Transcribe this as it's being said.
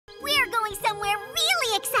going somewhere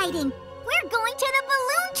really exciting. We're going to the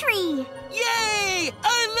balloon tree. Yay!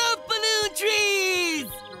 I love balloon trees!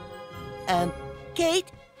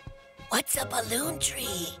 Kate, what's a balloon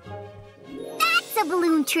tree? That's a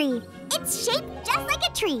balloon tree. It's shaped just like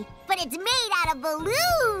a tree, but it's made out of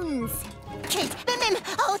balloons. Kate, Mim Mim,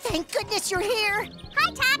 oh, thank goodness you're here.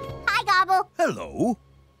 Hi, Tack. Hi, Gobble. Hello.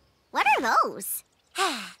 What are those?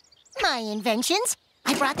 My inventions.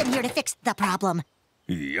 I brought them here to fix the problem.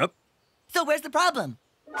 Yep. So where's the problem?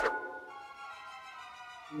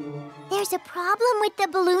 There's a problem with the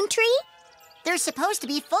balloon tree? They're supposed to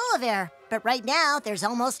be full of air, but right now there's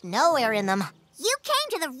almost no air in them. You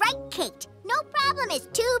came to the right Kate. No problem is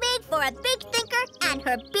too big for a big thinker and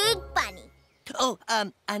her big bunny. Oh,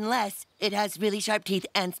 unless it has really sharp teeth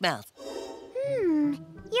and smells.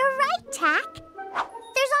 You're right, Tack.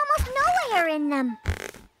 There's almost no air in them.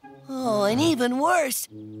 Oh, and even worse,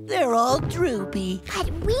 they're all droopy. But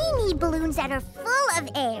we need balloons that are full of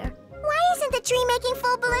air. Why isn't the tree making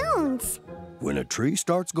full balloons? When a tree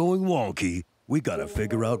starts going wonky, we gotta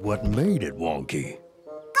figure out what made it wonky.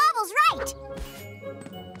 Gobble's right.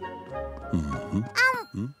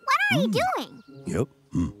 What are you doing? Yep.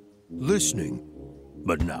 Listening.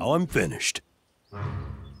 But now I'm finished.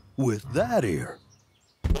 With that ear.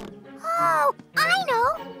 Oh, I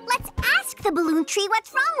know. Let's ask the balloon tree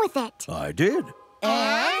what's wrong with it. I did.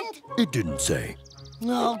 And? It didn't say.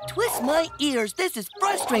 Oh, twist my ears. This is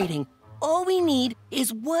frustrating. All we need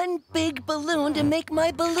is one big balloon to make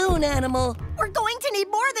my balloon animal. We're going to need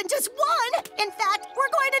more than just one. In fact, we're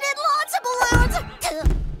going to need lots of balloons.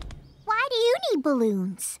 Why do you need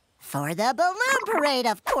balloons? For the balloon parade,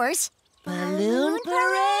 of course. Balloon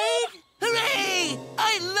parade? Hooray!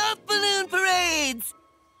 I love balloon parades!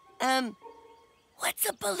 What's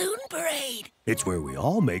a balloon parade? It's where we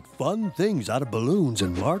all make fun things out of balloons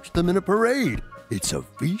and march them in a parade. It's a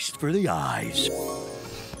feast for the eyes.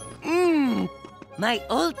 My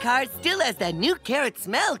old car still has that new carrot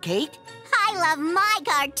smell, Kate. I love my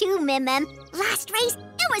car too, Mim Mim. Last race,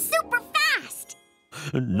 it was super fast.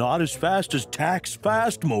 Not as fast as Tack's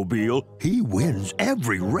Fastmobile. He wins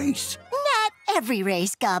every race. Not every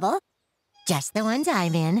race, Gobble. Just the ones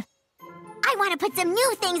I'm in. I want to put some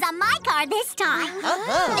new things on my car this time.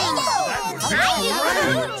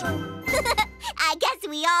 I guess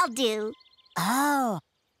we all do. Oh,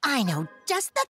 I know just the